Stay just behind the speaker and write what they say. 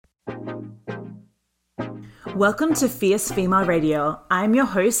Welcome to Fierce Female Radio. I'm your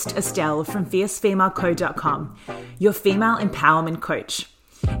host, Estelle from fiercefemaleco.com, your female empowerment coach.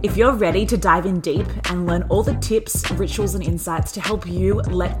 If you're ready to dive in deep and learn all the tips, rituals, and insights to help you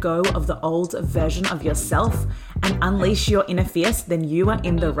let go of the old version of yourself and unleash your inner fierce, then you are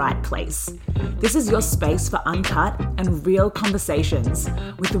in the right place. This is your space for uncut and real conversations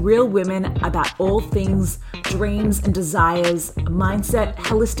with real women about all things dreams and desires, mindset,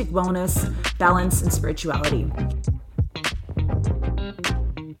 holistic wellness, balance, and spirituality.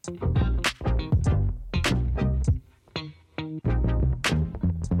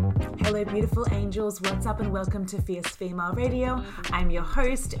 Hello, beautiful angels. What's up and welcome to Fierce Female Radio. I'm your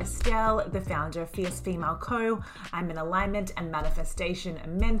host, Estelle, the founder of Fierce Female Co. I'm an alignment and manifestation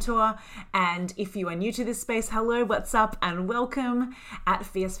mentor. And if you are new to this space, hello, what's up and welcome. At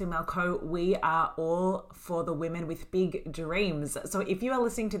Fierce Female Co, we are all for the women with big dreams. So if you are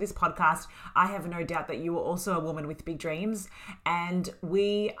listening to this podcast, I have no doubt that you are also a woman with big dreams. And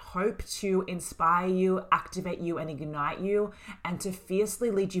we hope to inspire you, activate you, and ignite you, and to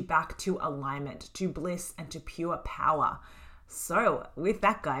fiercely lead you back to alignment, to bliss, and to pure power. So with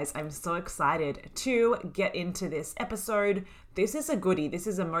that, guys, I'm so excited to get into this episode. This is a goodie. This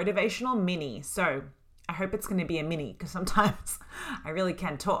is a motivational mini. So I hope it's going to be a mini because sometimes I really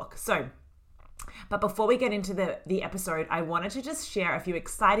can talk. But before we get into the episode, I wanted to just share a few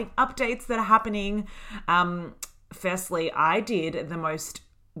exciting updates that are happening. Firstly, I did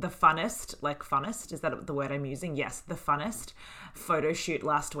the funnest, is that the word I'm using? Yes, the funnest photo shoot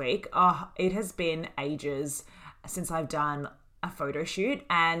last week. Oh, it has been ages since I've done a photo shoot,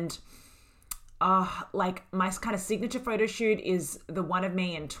 and my kind of signature photo shoot is the one of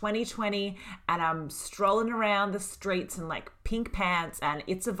me in 2020, and I'm strolling around the streets in like pink pants, and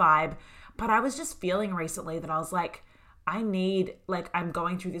it's a vibe. But I was just feeling recently that I was like, I'm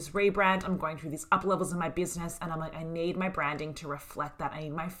going through this rebrand, I'm going through these up levels in my business, and I'm like, I need my branding to reflect that. I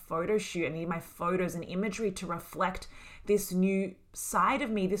need my photo shoot, I need my photos and imagery to reflect this new side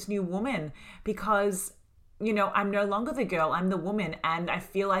of me, this new woman, because, you know, I'm no longer the girl, I'm the woman, and I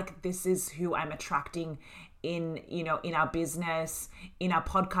feel like this is who I'm attracting in our business, in our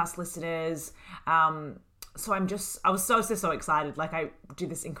podcast listeners. So I was so excited. Like, I did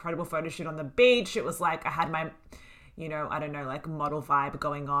this incredible photo shoot on the beach. It was like I had my, model vibe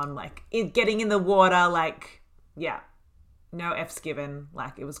going on, like getting in the water, like, yeah, no F's given.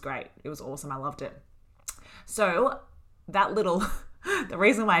 Like, it was great. It was awesome. I loved it. So the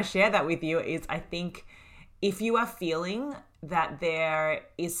reason why I share that with you is I think if you are feeling that there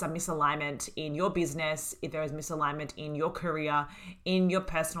is some misalignment in your business, if there is misalignment in your career, in your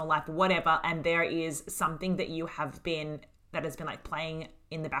personal life, whatever, and there is something that that has been like playing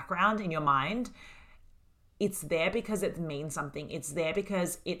in the background in your mind, it's there because it means something. It's there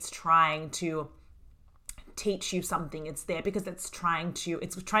because it's trying to teach you something. It's there because it's trying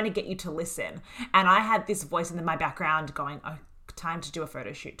to get you to listen. And I had this voice in my background going, oh, time to do a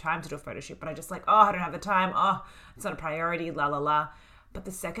photo shoot. But I just like, oh, I don't have the time. Oh, it's not a priority, la, la, la. But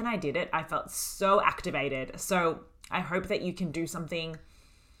the second I did it, I felt so activated. So I hope that you can do something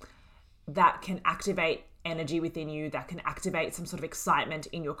that can activate energy within you, that can activate some sort of excitement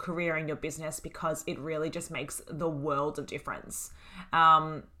in your career, in your business, because it really just makes the world of difference.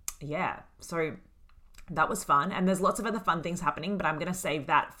 So that was fun. And there's lots of other fun things happening, but I'm going to save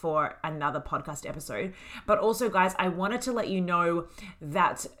that for another podcast episode. But also, guys, I wanted to let you know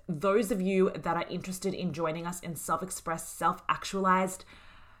that those of you that are interested in joining us in Self-Expressed, Self-Actualized,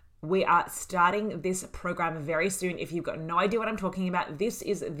 we are starting this program very soon. If you've got no idea what I'm talking about, this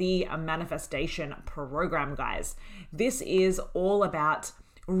is the manifestation program, guys. This is all about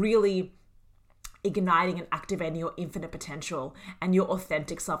really igniting and activating your infinite potential and your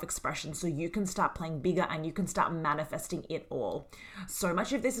authentic self-expression so you can start playing bigger and you can start manifesting it all. So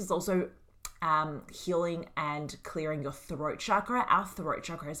much of this is also healing and clearing your throat chakra. Our throat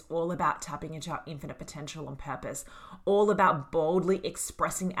chakra is all about tapping into our infinite potential on purpose, all about boldly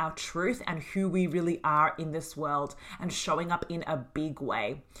expressing our truth and who we really are in this world and showing up in a big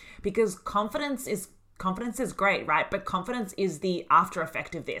way. Because confidence is great, right? But confidence is the after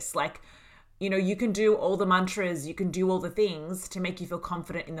effect of this. Like, you know, you can do all the mantras, you can do all the things to make you feel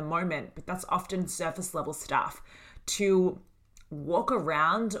confident in the moment, but that's often surface level stuff. To walk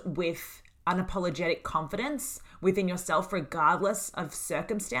around with unapologetic confidence within yourself, regardless of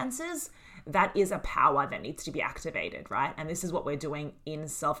circumstances, that is a power that needs to be activated, right? And this is what we're doing in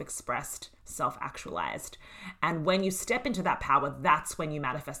Self-Expressed, Self-Actualized. And when you step into that power, that's when you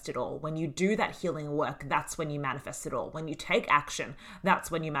manifest it all. When you do that healing work, that's when you manifest it all. When you take action, that's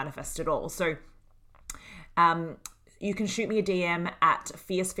when you manifest it all. So you can shoot me a DM at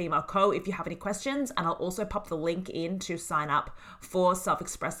Fierce Female Co if you have any questions, and I'll also pop the link in to sign up for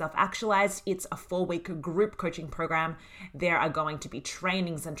Self-Express Self-Actualized. It's a 4-week group coaching program. There are going to be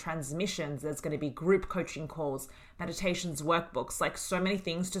trainings and transmissions. There's going to be group coaching calls, meditations, workbooks, like so many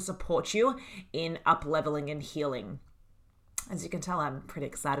things to support you in up-leveling and healing. As you can tell, I'm pretty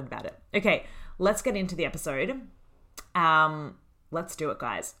excited about it. Okay, let's get into the episode. Let's do it,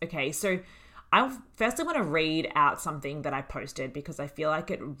 guys. Okay, so I firstly want to read out something that I posted because I feel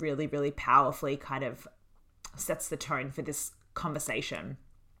like it really, really powerfully kind of sets the tone for this conversation.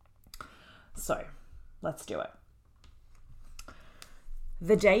 So let's do it.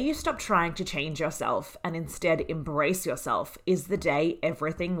 The day you stop trying to change yourself and instead embrace yourself is the day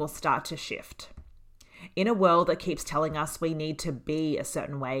everything will start to shift. In a world that keeps telling us we need to be a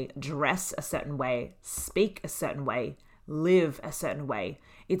certain way, dress a certain way, speak a certain way, live a certain way,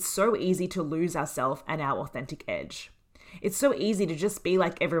 it's so easy to lose ourselves and our authentic edge. It's so easy to just be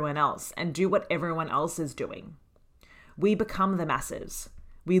like everyone else and do what everyone else is doing. We become the masses.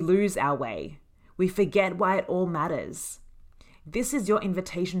 We lose our way. We forget why it all matters. This is your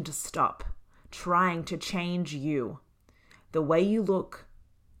invitation to stop trying to change you. The way you look,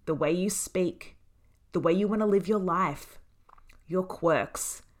 the way you speak, the way you want to live your life, your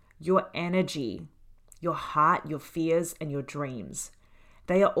quirks, your energy, your heart, your fears, and your dreams.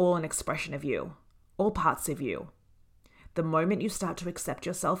 They are all an expression of you, all parts of you. The moment you start to accept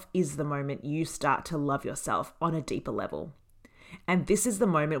yourself is the moment you start to love yourself on a deeper level. And this is the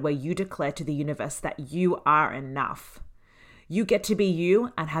moment where you declare to the universe that you are enough. You get to be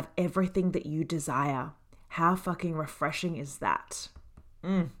you and have everything that you desire. How fucking refreshing is that?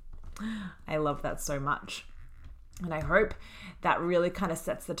 I love that so much. And I hope that really kind of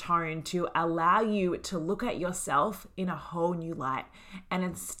sets the tone to allow you to look at yourself in a whole new light. And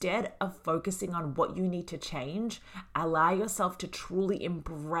instead of focusing on what you need to change, allow yourself to truly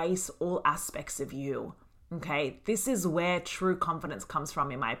embrace all aspects of you. Okay, this is where true confidence comes from,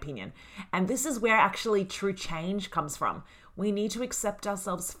 in my opinion. And this is where actually true change comes from. We need to accept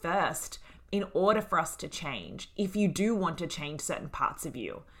ourselves first in order for us to change. If you do want to change certain parts of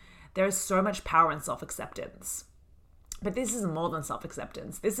you, there is so much power in self-acceptance. But this is more than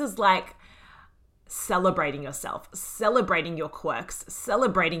self-acceptance. This is like celebrating yourself, celebrating your quirks,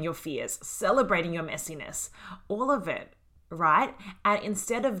 celebrating your fears, celebrating your messiness, all of it, right? And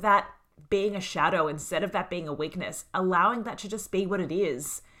instead of that being a shadow, instead of that being a weakness, allowing that to just be what it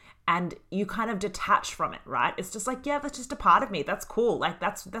is. And you kind of detach from it, right? It's just like, yeah, that's just a part of me. That's cool. Like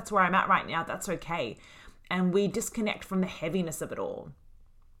that's where I'm at right now. That's okay. And we disconnect from the heaviness of it all.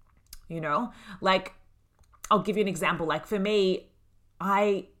 You know, like I'll give you an example. Like for me,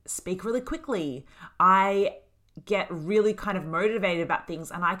 I speak really quickly. I get really kind of motivated about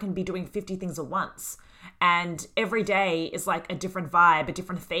things and I can be doing 50 things at once. And every day is like a different vibe, a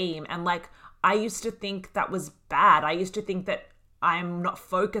different theme. And like, I used to think that was bad. I used to think that I'm not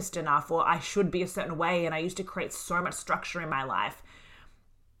focused enough or I should be a certain way. And I used to create so much structure in my life.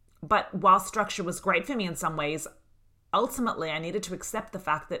 But while structure was great for me in some ways, ultimately, I needed to accept the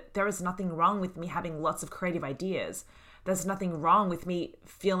fact that there is nothing wrong with me having lots of creative ideas. There's nothing wrong with me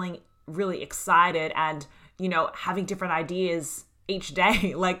feeling really excited and, you know, having different ideas each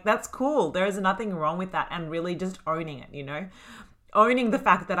day. Like, that's cool. There is nothing wrong with that, and really just owning it, you know? Owning the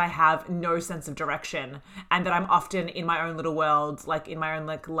fact that I have no sense of direction and that I'm often in my own little world, like in my own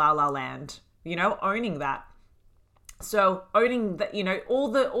like la la land, you know, owning that. So owning that, you know, all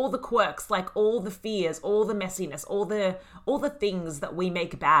the quirks, like all the fears, all the messiness, all the things that we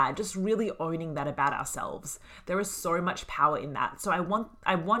make bad, just really owning that about ourselves. There is so much power in that. So I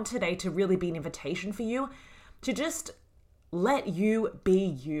want today to really be an invitation for you to just let you be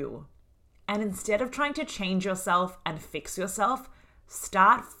you. And instead of trying to change yourself and fix yourself,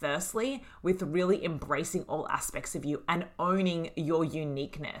 start firstly with really embracing all aspects of you and owning your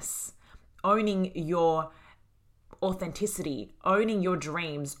uniqueness, owning your authenticity, owning your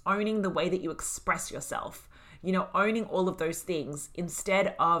dreams, owning the way that you express yourself, you know, owning all of those things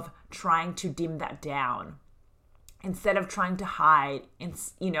instead of trying to dim that down, instead of trying to hide,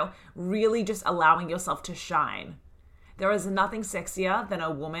 you know, really just allowing yourself to shine. There is nothing sexier than a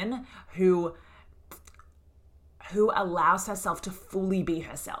woman who allows herself to fully be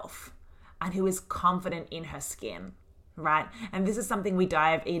herself and who is confident in her skin, right? And this is something we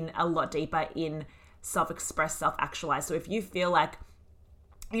dive in a lot deeper in Self-Express, Self-Actualize. So if you feel like,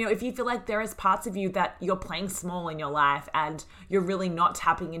 you know, if you feel like there is parts of you that you're playing small in your life and you're really not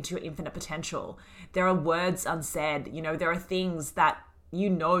tapping into your infinite potential, there are words unsaid, you know, there are things that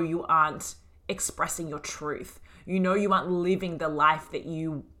you know you aren't expressing your truth. You know you aren't living the life that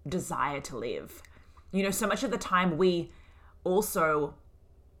you desire to live. So much of the time we also,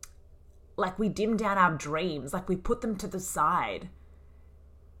 we dim down our dreams, we put them to the side.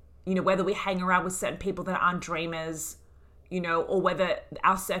 Whether we hang around with certain people that aren't dreamers, or whether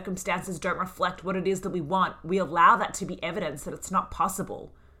our circumstances don't reflect what it is that we want, we allow that to be evidence that it's not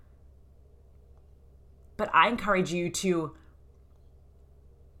possible. But I encourage you to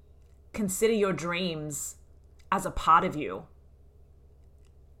consider your dreams as a part of you,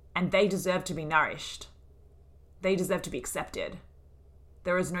 and they deserve to be nourished. They deserve to be accepted.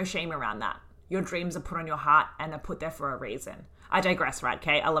 There is no shame around that. Your dreams are put on your heart and are put there for a reason. I digress, right,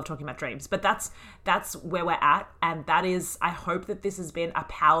 Kay? I love talking about dreams, but that's where we're at. And that is, I hope that this has been a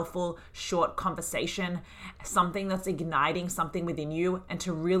powerful, short conversation, something that's igniting something within you, and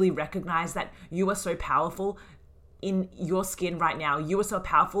to really recognize that you are so powerful in your skin right now. You are so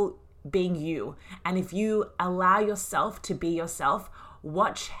powerful being you. And if you allow yourself to be yourself,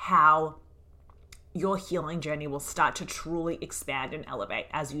 watch how your healing journey will start to truly expand and elevate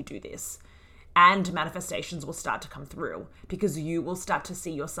as you do this. And manifestations will start to come through because you will start to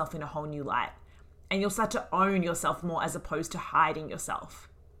see yourself in a whole new light, and you'll start to own yourself more as opposed to hiding yourself.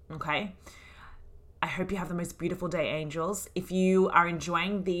 Okay? I hope you have the most beautiful day, angels. If you are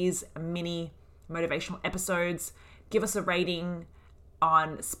enjoying these mini motivational episodes, give us a rating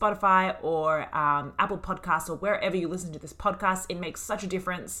on Spotify or Apple Podcasts or wherever you listen to this podcast. It makes such a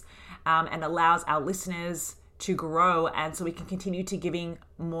difference and allows our listeners to grow, and so we can continue to giving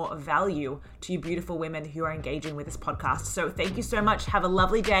more value to you beautiful women who are engaging with this podcast. So thank you so much. Have a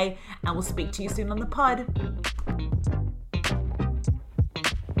lovely day, and we'll speak to you soon on the pod.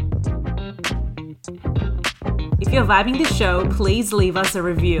 If you're vibing this show, please leave us a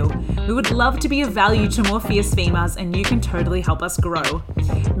review. We would love to be of value to more fierce females, and you can totally help us grow.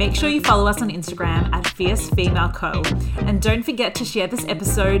 Make sure you follow us on Instagram at Fierce Female Co. And don't forget to share this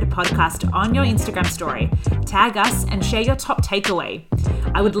podcast on your Instagram story. Tag us and share your top takeaway.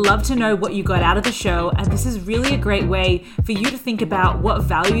 I would love to know what you got out of the show, and this is really a great way for you to think about what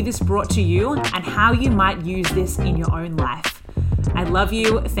value this brought to you and how you might use this in your own life. I love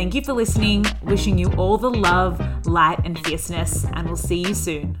you. Thank you for listening. Wishing you all the love, light, and fierceness, and we'll see you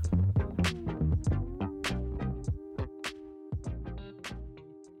soon.